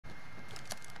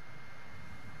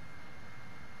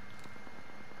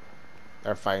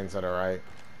They're fighting to the right.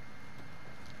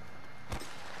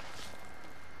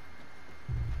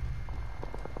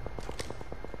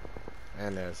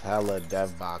 And there's hella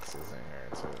dev boxes in here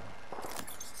too.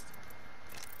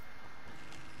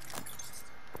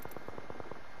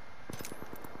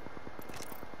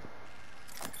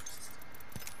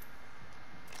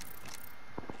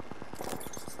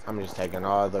 I'm just taking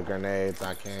all the grenades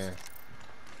I can.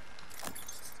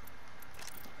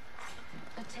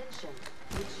 Attention,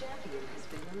 the champion has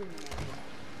been eliminated.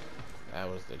 That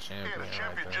was the champion. Yeah, the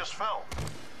champion right just fell.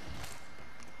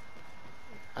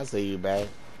 I see you, babe.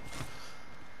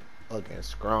 Looking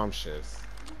scrumptious.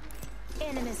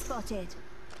 Enemy spotted.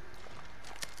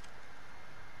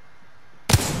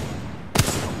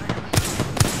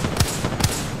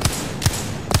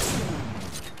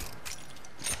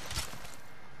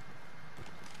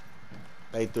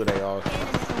 They threw they all.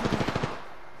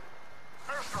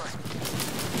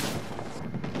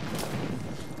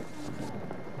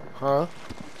 Huh?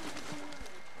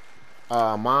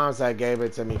 Mom's that gave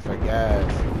it to me for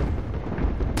gas.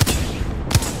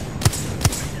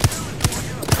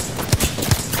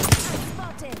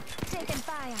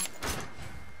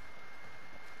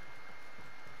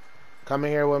 Come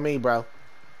in here with me, bro.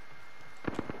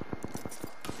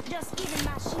 Just giving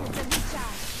my shields a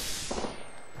recharge.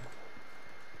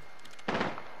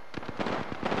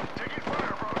 Taking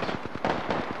fire, bros.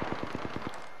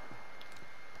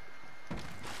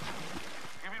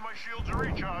 Giving my shields a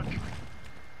recharge.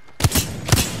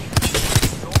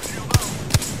 Don't shield out.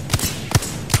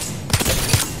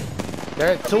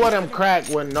 There, two of them cracked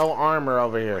with no armor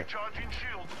over here. Recharging shield.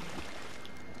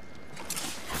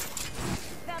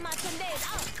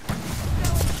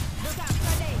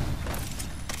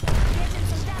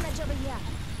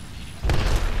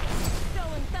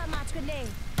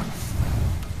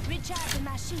 Recharging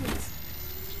my shields.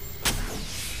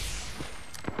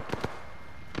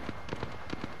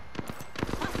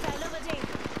 Hostile over there.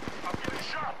 I'm getting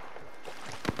shot.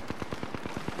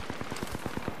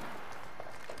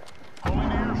 Calling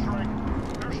the airstrike.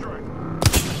 Airstrike.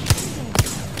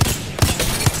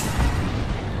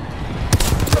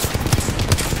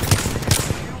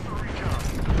 Shields are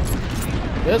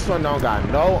recharged. This one don't got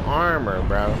no armor,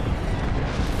 bro.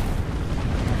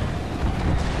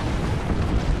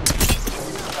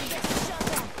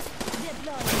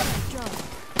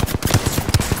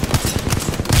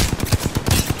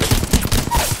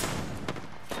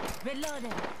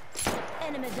 Reloading.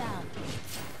 Enemy down.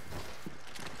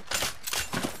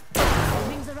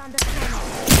 Rings around the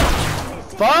corner.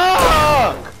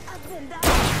 Fuck!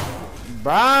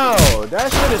 Bro,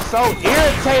 that shit is so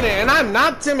irritating. And I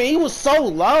knocked him and he was so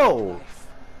low.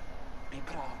 Be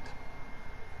proud.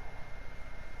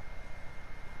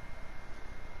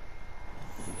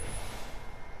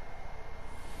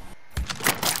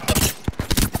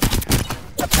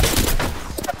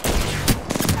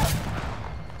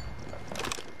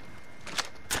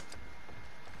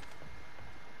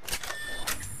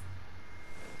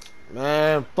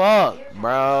 Man, fuck,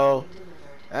 bro.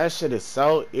 That shit is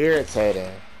so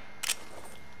irritating.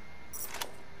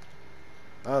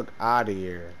 Fuck out of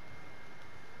here.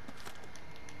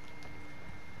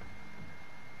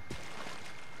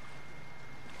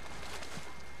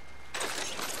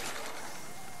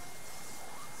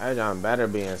 That John better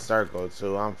be in circle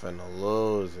too. I'm finna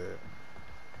lose it.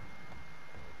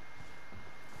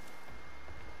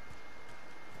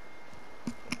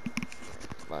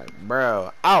 Like,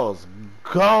 bro, I was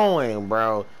going,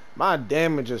 bro. My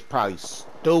damage is probably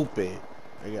stupid.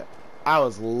 Like, I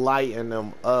was lighting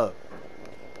them up.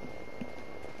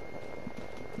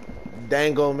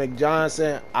 Dango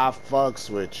McJohnson, I fucks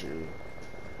with you.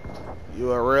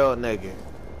 You a real nigga.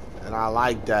 And I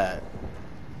like that.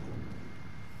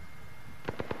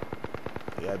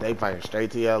 Yeah, they fighting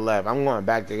straight to your left. I'm going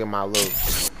back to get my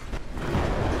loot.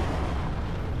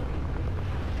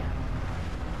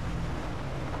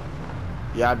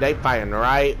 Yeah, they fighting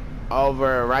right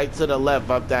over, right to the left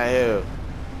up that hill.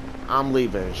 I'm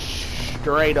leaving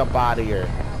straight up out of here.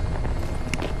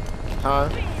 Huh?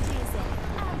 Yeah,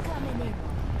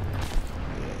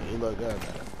 you look good,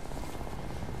 man.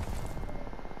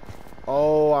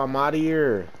 Oh, I'm out of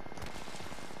here.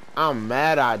 I'm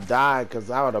mad I died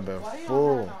because I would have been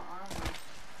full.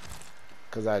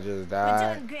 Because I just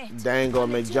died. Dango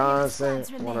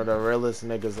McJohnson, one of the realest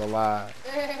niggas alive.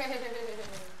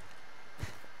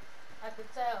 I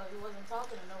could tell he wasn't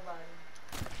talking to nobody.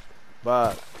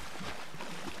 But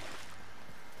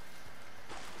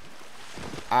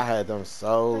I had them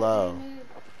so low.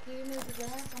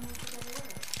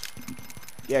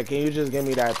 Yeah, can you just give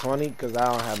me that 20? Cause I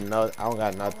don't got nothing. I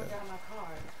got my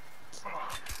card.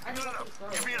 I just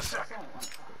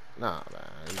Nah,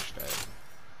 man, you straight.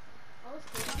 Oh, it's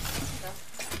cool. Okay.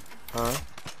 Huh?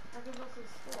 I can go to the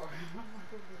store. I'm not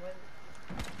gonna be waiting.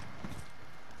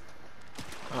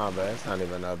 Oh, man, it's not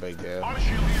even no big deal. On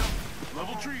shield here.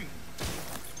 Level 3.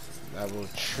 Level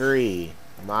tree.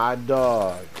 My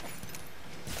dog.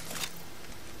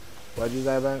 What'd you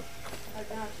say, man? I got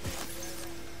you.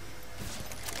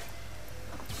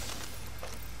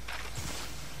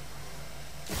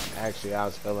 Actually, I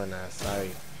was feeling that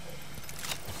sight.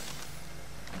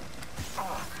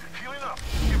 Healing up.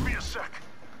 Give me a sec.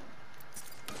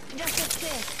 Just a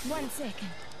sec. 1 second.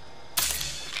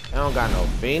 I don't got no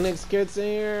Phoenix kits in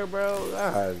here, bro.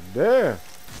 God damn.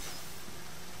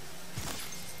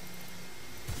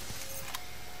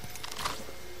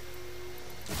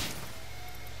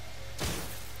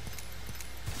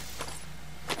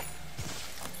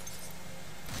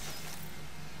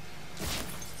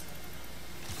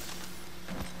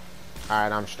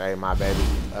 Alright, I'm straight, my baby.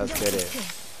 Let's Just get a it.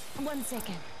 sec. 1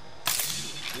 second.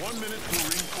 1 minute till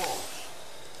ring close.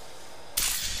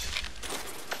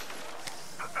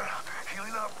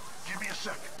 Healing up. Give me a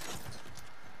sec.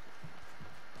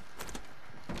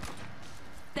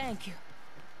 Thank you.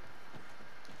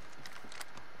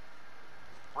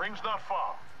 Ring's not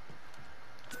far.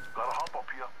 Gotta hop up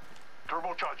here.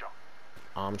 Turbocharger.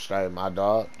 I'm straight, my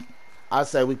dog. I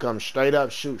say we come straight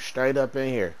up, shoot straight up in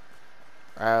here.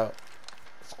 Alright.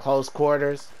 It's close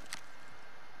quarters.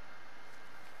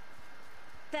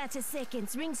 30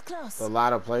 seconds. Rings close. There's a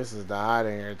lot of places to hide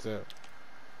in here, too.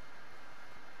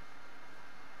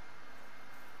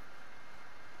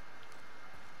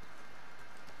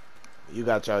 You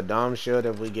got your dome shield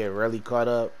if we get really caught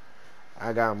up.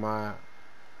 I got my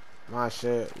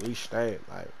shit. We straight.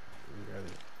 Like, we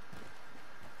really.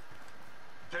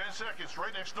 10 seconds.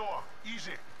 Right next door.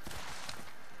 Easy.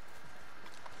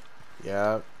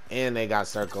 Yeah. And they got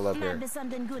circle up Might here. be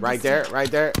something good Right this there, time. right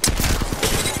there.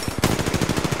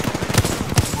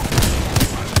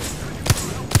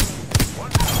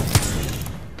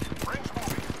 Ring's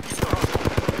moving. Keep the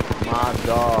hustle. My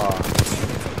dog.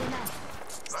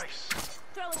 Nice.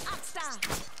 Throwing Oxstar.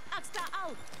 Oxstar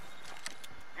out.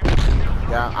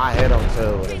 Yeah, I hit him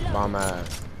too with his bum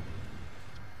ass.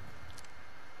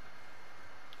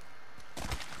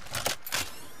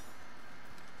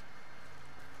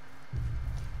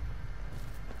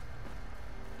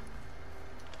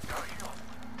 Gotta heal.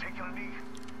 Taking a knee.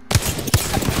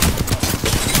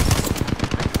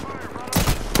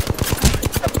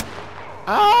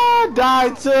 Ah,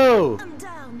 died too. I'm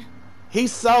down.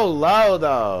 He's so low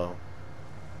though.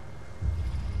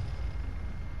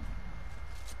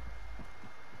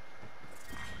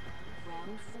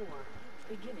 Round 4.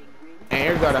 Beginning ring. And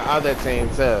here go the other team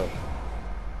too.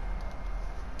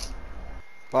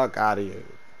 Fuck out of here.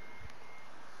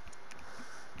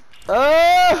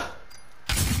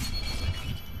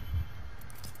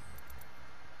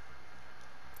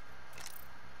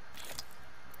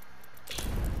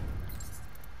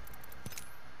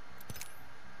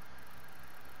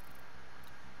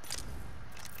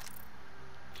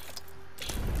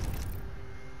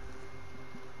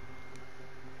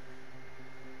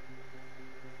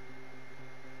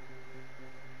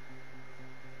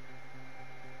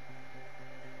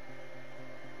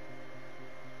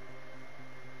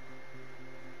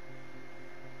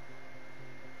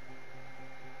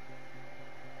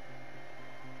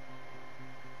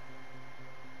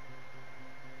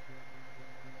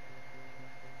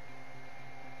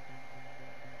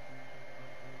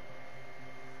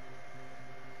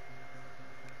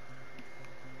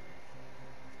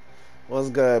 What's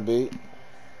good, B? I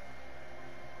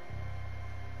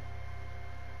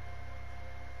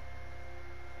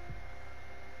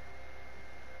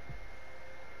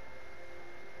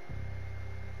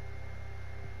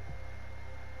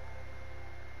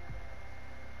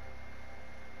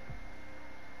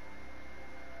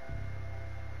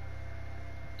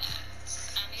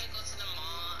need to go to the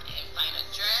mall and find a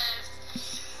dress,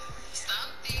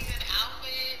 something, an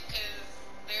outfit, because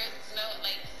there's no,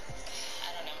 like,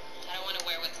 I don't know. I don't want to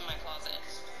wear what's in my closet.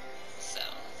 So,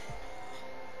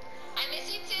 I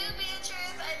miss you too,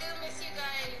 Beatrice. I do miss you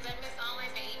guys. I miss all my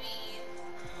babies.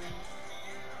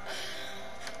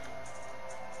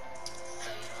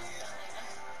 So, you don't sound like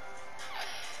that.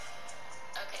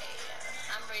 Okay,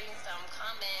 I'm reading some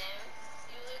comments.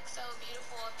 You look so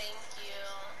beautiful. Thank you.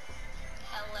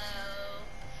 Hello.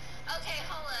 Okay,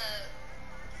 hold up.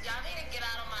 Y'all need to get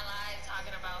out of my life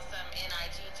talking about some Nigger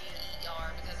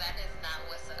because that is not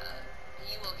what's up.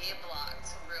 You will get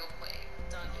blocked real quick.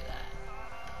 Don't do that.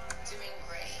 Doing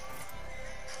great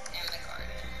in the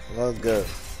garden. What's good?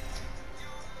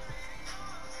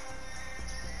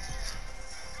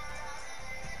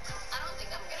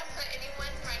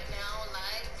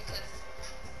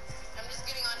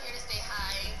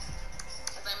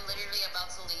 about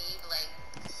to leave. Like,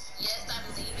 yes, I'm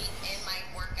leaving in my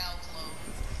workout clothes.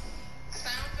 Because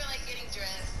I don't feel like getting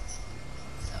dressed.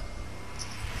 So,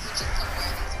 we just gonna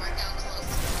wear these workout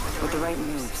clothes. With the right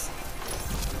moves,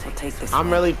 we'll take this.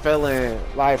 I'm really feeling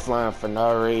Lifeline for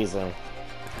no reason.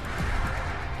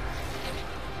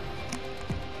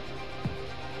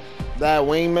 That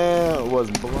wingman was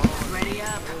blown. Ready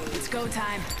up. It's go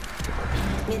time.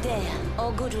 Midday,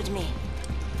 all good with me.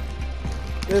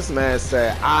 This man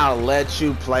said, I'll let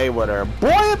you play with her.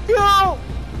 Boy, if you don't...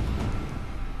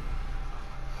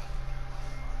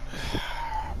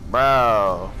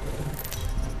 Bro.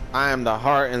 I am the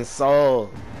heart and soul.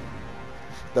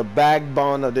 The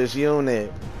backbone of this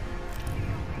unit.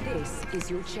 This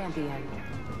is your champion.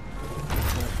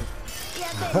 You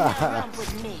better not romp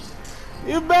with me.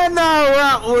 You better not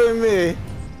rock with me.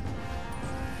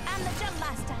 I'm the jump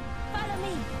master. Follow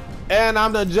me. And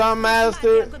I'm the jump Might be a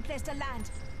master. good place to land.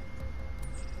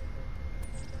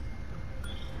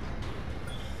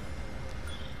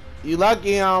 You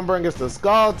lucky I don't bring us to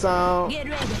Skull Town. Get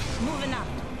ready. Moving up.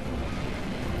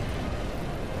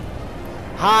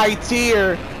 High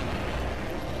tier.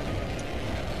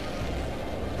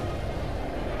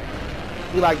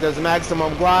 You like this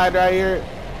maximum glide right here?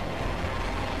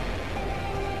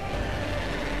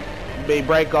 Big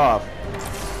break off.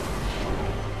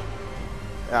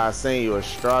 Yeah, I seen you were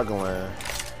struggling.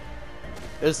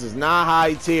 This is not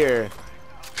high tier.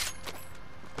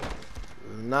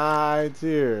 Not high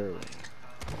tier.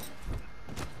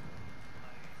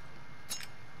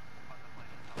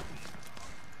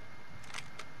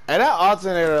 And that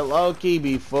alternator low-key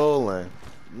be fooling.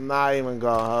 I'm not even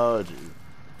gonna hold you.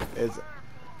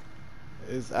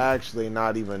 It's actually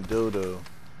not even doo-doo.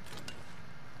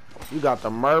 You got the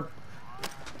merp.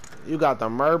 You got the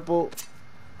Merple.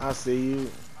 I see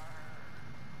you.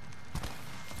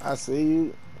 I see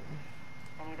you.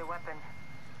 I need a weapon.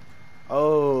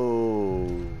 Oh.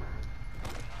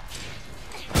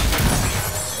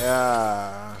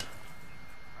 Yeah.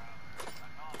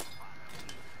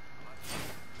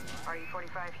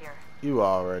 RE45 here. You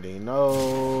already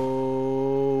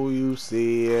know. You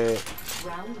see it.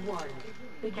 Round 1.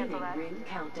 Beginning ring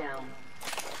countdown.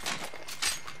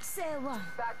 Say one.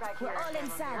 Backpack We're here. all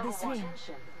inside Number this one. ring.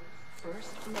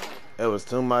 First blood. It was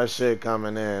too much shit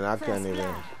coming in. I First couldn't even.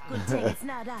 blood. Good thing it's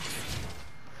not us.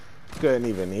 Couldn't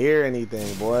even hear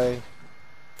anything, boy.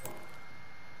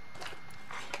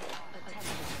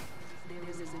 There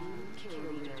is a new kill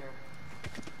leader.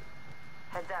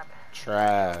 Heads up.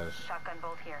 Trash. Shotgun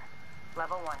bolt here.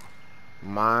 Level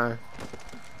 1.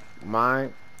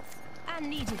 Mine. I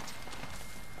need it.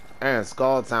 And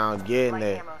Skull Town getting Light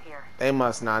it. ammo here. They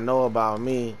must not know about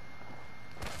me.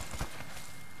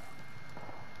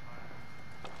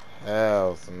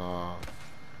 Hell no.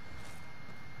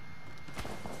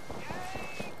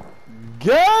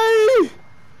 Gay!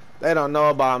 They don't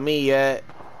know about me yet.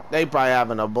 They probably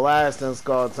having a blast in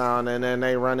Skull Town and then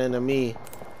they run into me.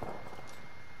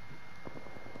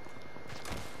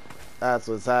 That's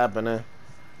what's happening.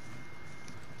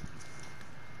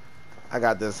 I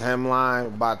got this hemline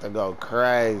about to go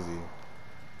crazy.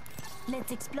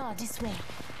 Let's explore this way.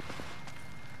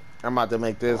 I'm about to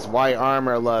make this white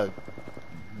armor look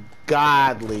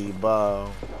godly,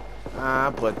 bro.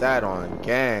 I put that on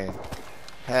gang.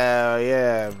 Hell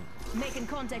yeah. Making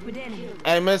contact with enemy.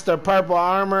 Hey, Mr. Purple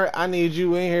Armor, I need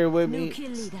you in here with New me.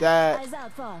 kill leader. Stat. Eyes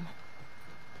out for him.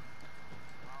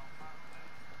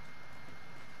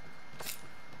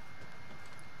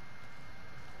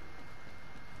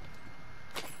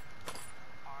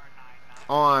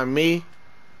 On me.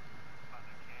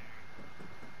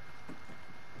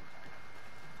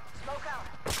 Smoke out.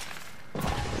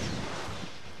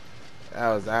 That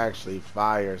was actually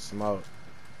fire smoke.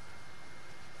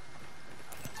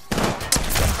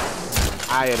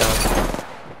 I hit him.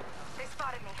 They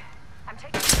spotted me. I'm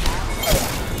taking.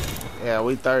 Yeah,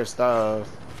 we thirst those.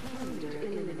 Leader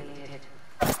eliminated.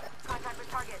 Contact with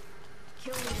target.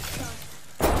 Kill leader start.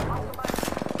 Also by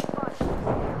push.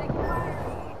 Taking fire.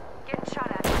 Getting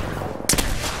shot at.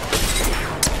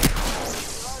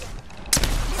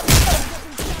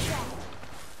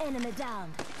 Enemy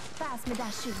down. Pass me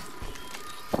that shoe.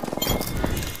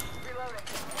 Reloading.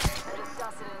 I just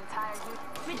dusted an entire unit.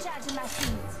 Recharging my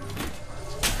shields.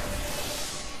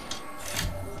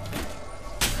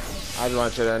 I just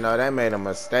want you to know they made a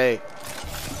mistake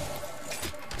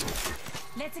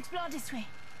Let's explore this way.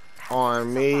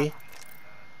 on me.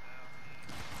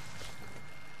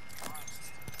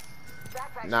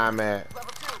 Backpack. Nah, man.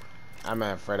 Level 2. I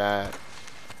meant for that.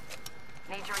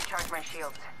 Need to recharge my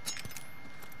shields.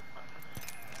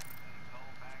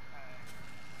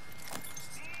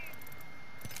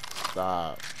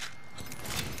 stop.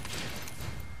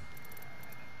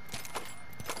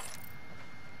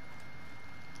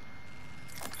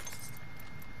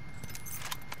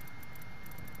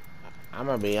 I'm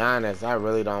gonna be honest, I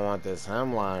really don't want this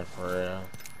hemline for real.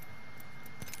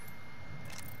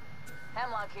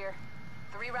 Hemlock here.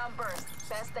 3-round burst.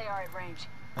 Best they are at range.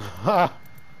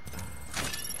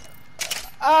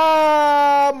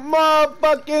 Ah,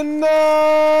 motherfucking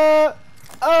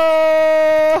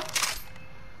oh.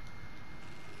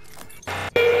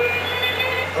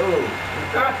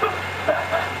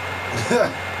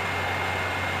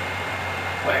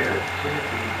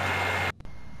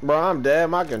 Bro, I'm dead.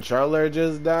 My controller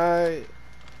just died.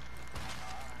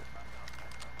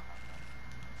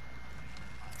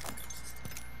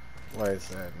 Wait a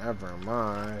second. Never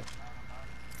mind.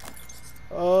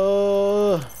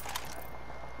 Oh,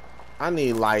 I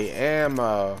need light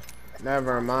ammo.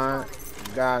 Never mind.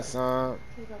 Got some.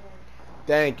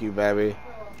 Thank you, baby.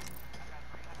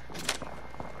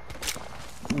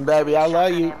 Baby, I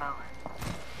love you.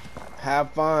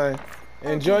 Have fun.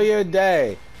 Enjoy your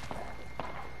day.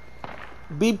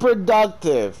 Be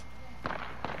productive.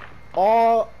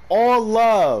 All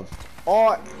love.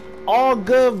 All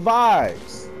good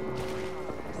vibes.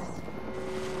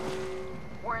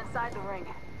 We're inside the ring.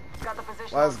 Got the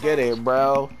position. Let's get it,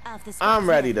 bro. I'm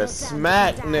ready to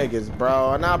smack niggas,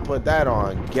 bro, and I put that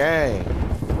on game.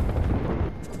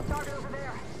 Target over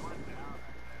there.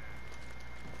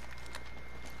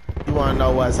 You wanna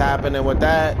know what's happening with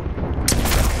that?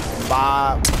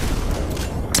 Bob.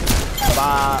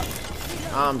 Bob.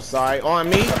 I'm sorry. On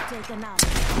me.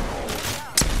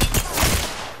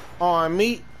 On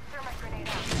me.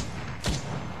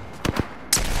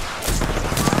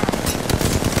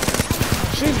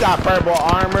 She's got purple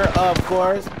armor, of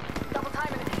course.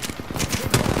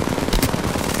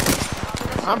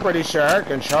 I'm pretty sure her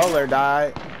controller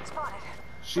died.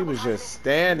 She was just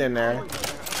standing there.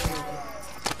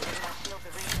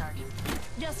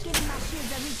 Just giving my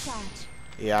shields a recharge.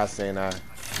 Yeah, I seen that.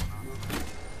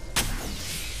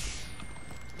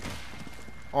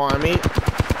 On me. I've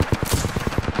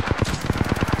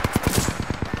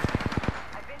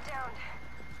been downed.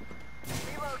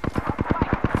 Reload.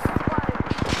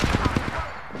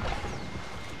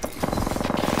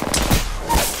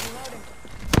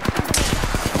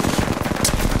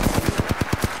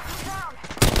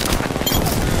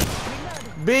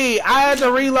 B, I had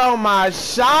to reload my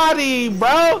shotty,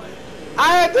 bro.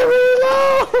 I had to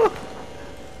reload.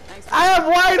 I have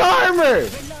white armor.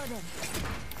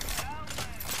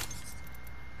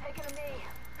 Taking a knee.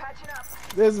 Patching up.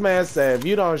 This man said, if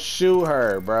you don't shoot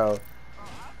her, bro.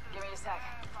 Give me a sec.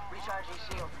 Recharging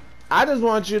shield. I just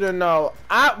want you to know,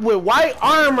 with white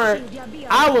armor,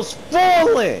 I was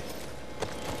falling.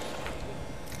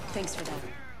 Thanks for that.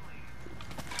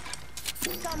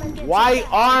 White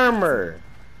armor.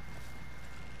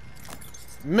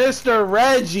 Mr.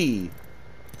 Reggie.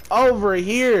 Over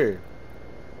here.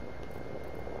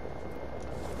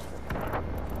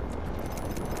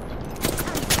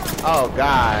 Oh,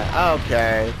 God.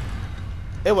 Okay.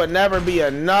 It would never be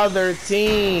another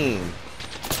team.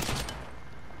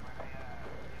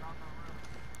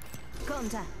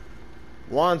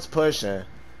 One's pushing. Let's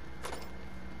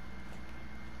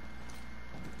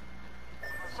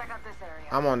check out this area.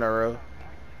 I'm on the roof.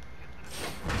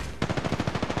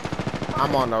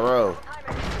 I'm on the roof.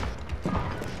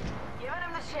 Giving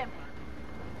him the shimmy.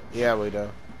 Yeah, we do.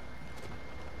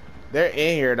 They're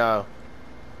in here, though.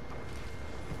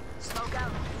 Smoke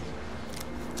out.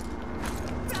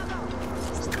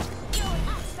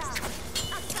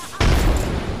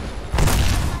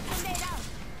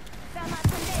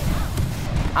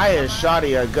 I hit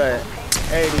Shotty a good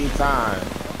 80 times.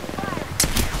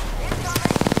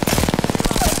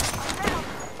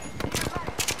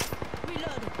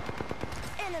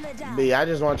 B, I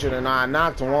just want you to know I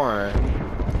knocked one.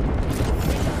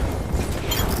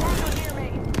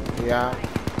 Yeah.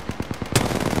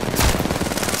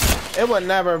 It would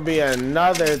never be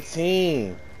another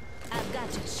team. I've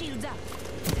got you. Shields up.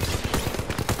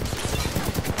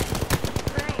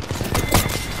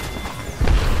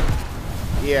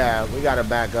 Yeah, we gotta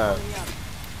back up.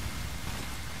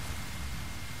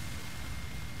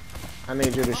 I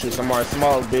need you to shoot some more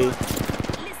smoke, B. Listen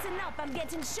up, I'm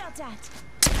getting shot at.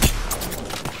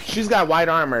 She's got white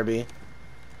armor, B.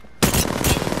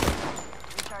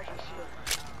 Recharging shield.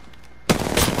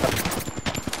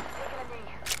 Taking a knee.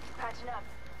 Patching up.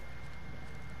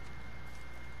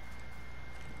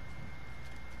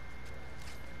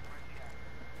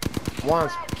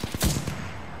 Once.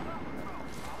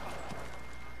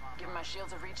 Giving my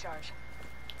shields a recharge.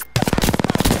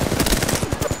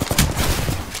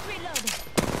 Reloading.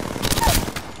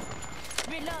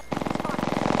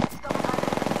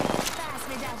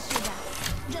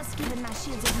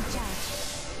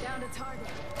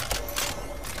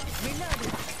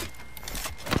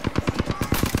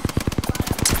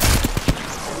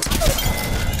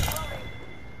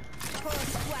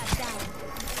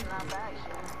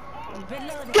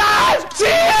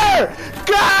 tier!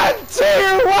 God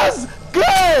tier, what's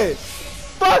good?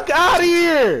 Fuck out of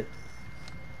here!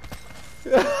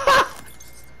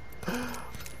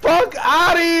 Fuck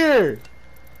out of here!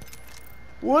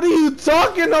 What are you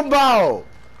talking about?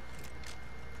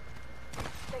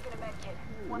 Taking a med kit.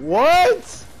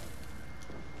 What?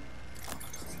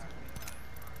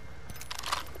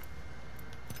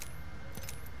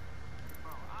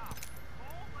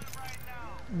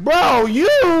 Bro,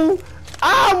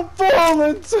 I'm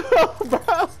falling too,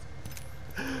 bro.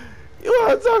 You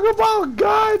wanna talk about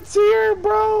God tier,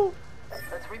 bro?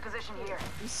 Let's reposition here.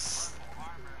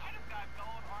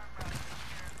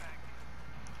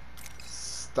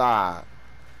 Stop.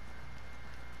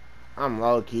 I'm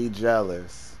low-key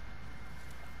jealous.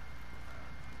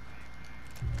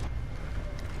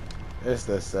 It's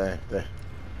the same thing.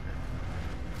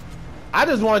 I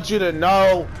just want you to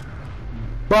know,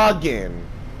 bugging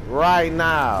right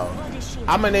now.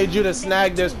 I'm gonna need you to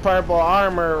snag this purple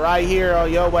armor right here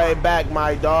on your way back,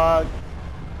 my dog.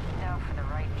 Now for the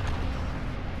right.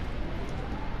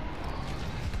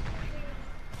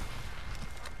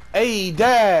 Hey,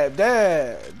 dab.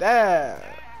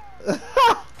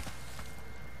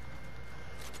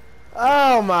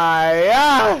 Oh my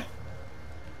God.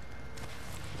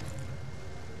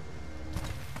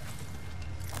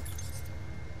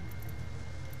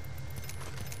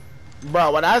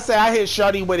 Bro, when I say I hit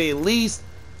Shorty with at least,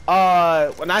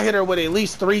 when I hit her with at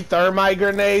least 3 thermite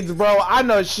grenades, bro, I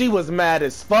know she was mad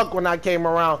as fuck when I came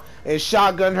around and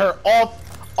shotgunned her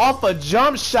off a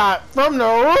jump shot from the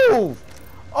roof.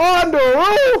 On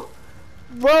the roof!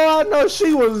 Bro, I know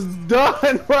she was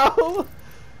done, bro.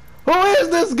 Who is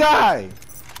this guy?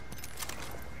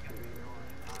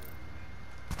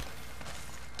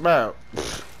 Bro,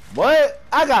 what?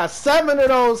 I got 7 of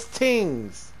those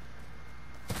things.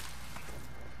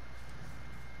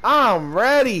 I'm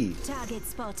ready. Target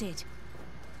spotted.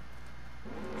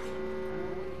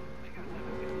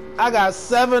 I got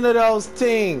 7 of those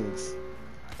things.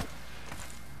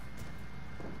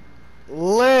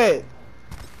 Lit.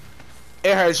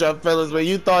 It hurts your feelings when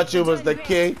you thought you was the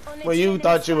king, when you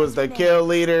thought you was the kill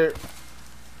leader.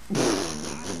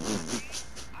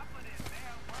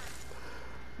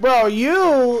 Bro,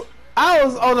 I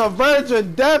was on the verge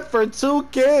of death for 2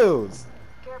 kills.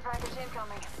 Care package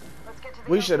incoming. Let's get to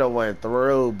the We should have went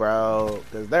through, bro,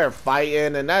 because they're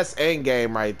fighting, and that's end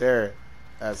game right there.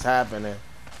 That's happening.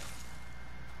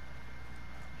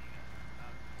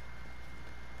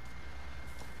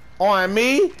 On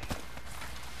me?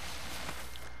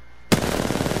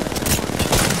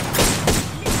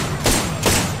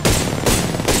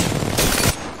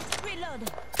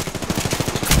 Reload.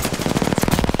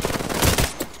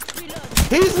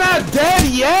 He's not dead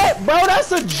yet, bro.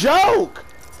 That's a joke.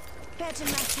 Patching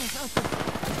myself open.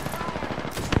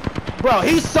 Bro,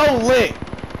 he's so lit. Taking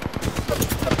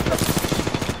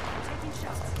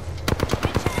shots.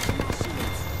 Recharging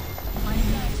my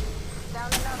shields. Down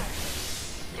another.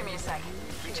 Give me a sec.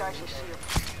 Recharging shield.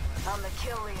 I'm the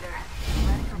kill leader.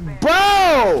 Ready for bear.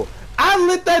 Bro, I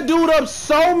lit that dude up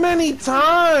so many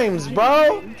times,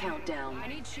 bro. Countdown. I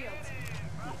need shields.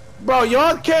 Bro,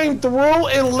 y'all came through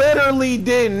and literally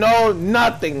didn't know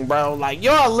nothing, bro. Like,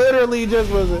 y'all literally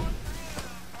just was...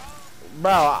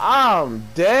 Bro, I'm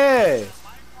dead.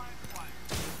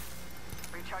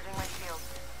 Recharging my shield.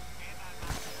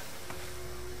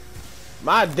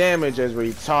 My damage is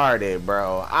retarded,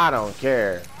 bro. I don't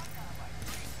care.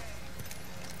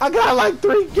 I got like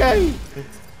 3K.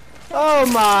 Oh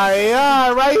my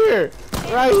God, right here.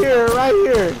 Right here, right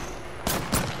here.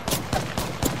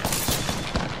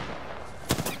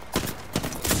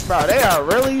 Bro, they are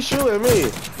really shooting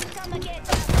me.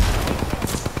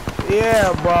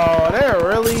 Yeah, bro, they're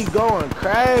really going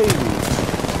crazy.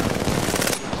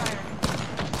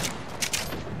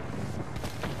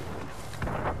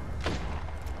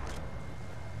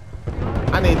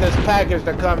 I need this package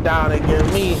to come down and get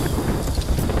me.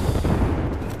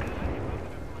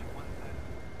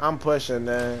 I'm pushing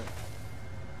that.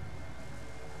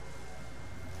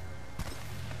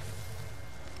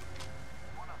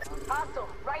 Hostile,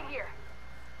 right here.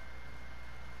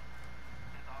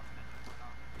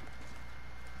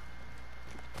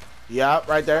 Yup,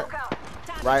 right there. Look out.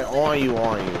 Right on you,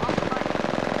 on you. Spotted.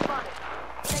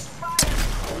 Taking fire.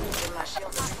 Give my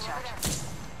shield a recharge.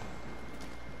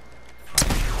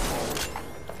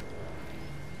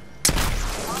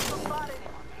 Hostile spotted.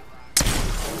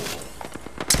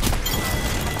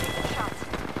 Taking shots.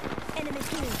 Enemy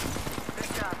killed.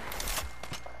 Good job.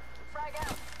 Frag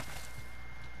out.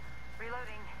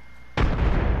 Reloading.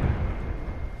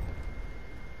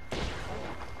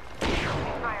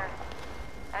 Taking fire.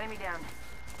 Enemy down.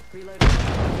 Reloading.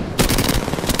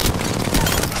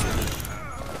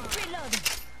 Reloading.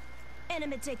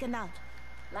 Enemy taken out.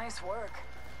 Nice work.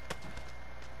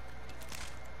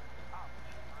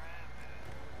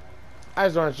 I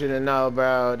just want you to know,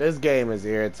 bro, this game is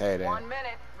irritating. 1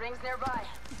 minute. Rings nearby.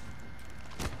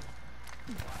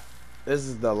 This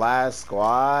is the last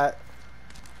squad.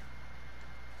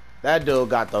 That dude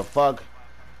got the fuck.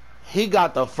 He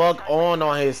got the fuck on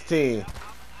his team.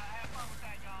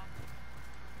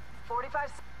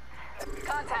 45.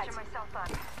 Contact. Myself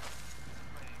up.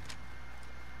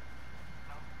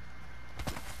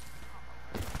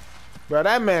 Bro,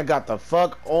 that man got the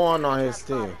fuck on his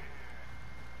team.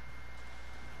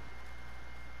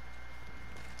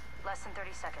 Less than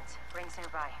 30 seconds. Rings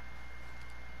nearby.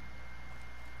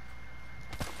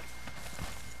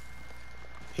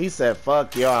 He said,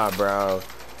 fuck y'all, bro.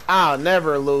 I'll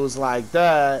never lose like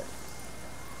that.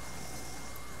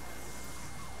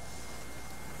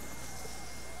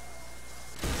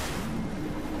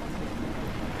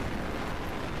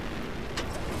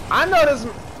 I know this.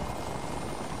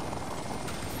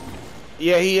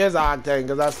 Yeah, he is Octane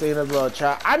because I seen his little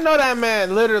trap. I know that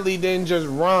man literally didn't just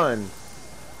run.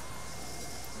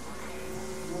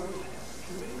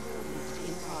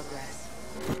 In progress.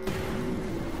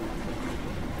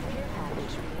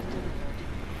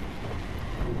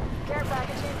 Care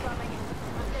package incoming.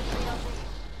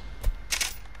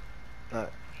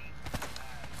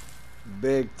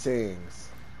 Big things.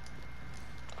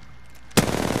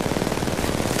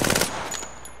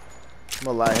 I'm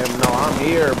gonna let him know I'm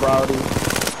here, Brody.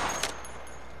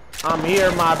 I'm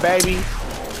here, my baby.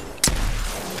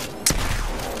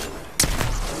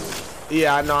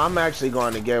 Yeah, I know. I'm actually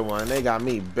going to get one. They got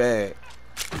me bent.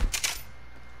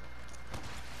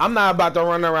 I'm not about to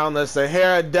run around the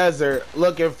Sahara Desert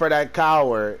looking for that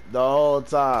coward the whole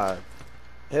time.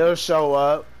 He'll show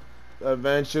up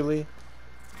eventually.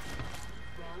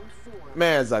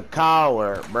 Man's a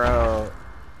coward, bro.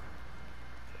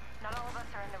 Not all of us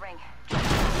are in the ring.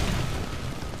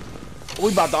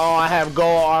 We about to all have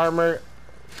gold armor.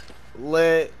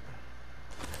 Lit.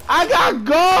 I got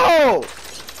gold!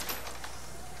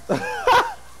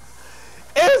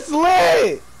 It's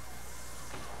lit!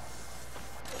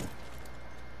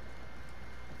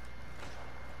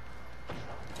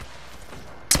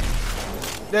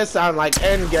 This sound like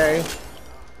endgame.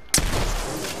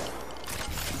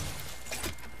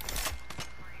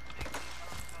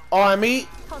 RME?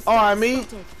 RME?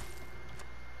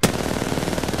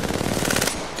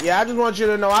 Yeah, I just want you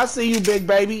to know I see you, big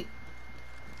baby.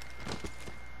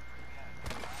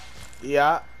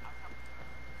 Yeah.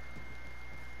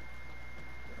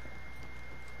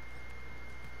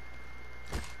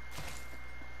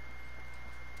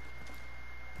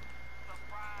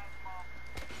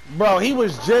 Bro, he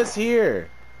was just here.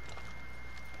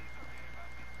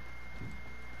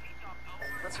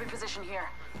 Let's reposition here.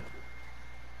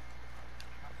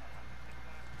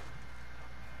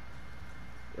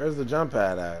 Where's the jump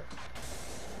pad at?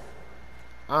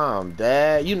 I'm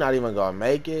dead. You not even gonna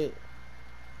make it.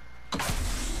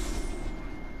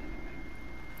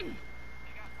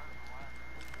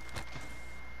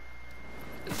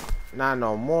 Not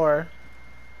no more.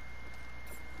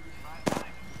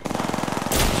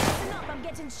 I'm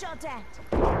getting shot at.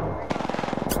 On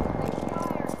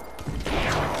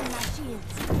my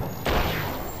shields.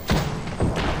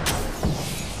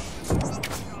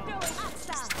 Throwing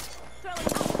hostile. Throwing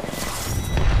hostile.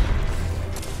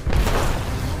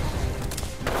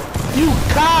 You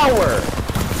coward!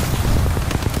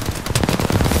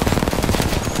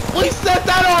 We set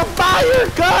that on fire,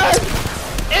 cuz!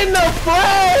 In the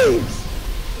flames!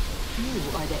 You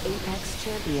are the Apex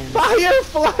champions. Fire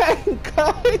flame,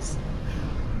 guys!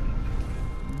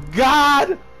 God,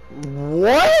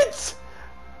 what?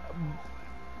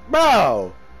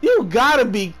 Bro, you gotta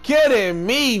be kidding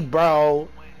me, bro.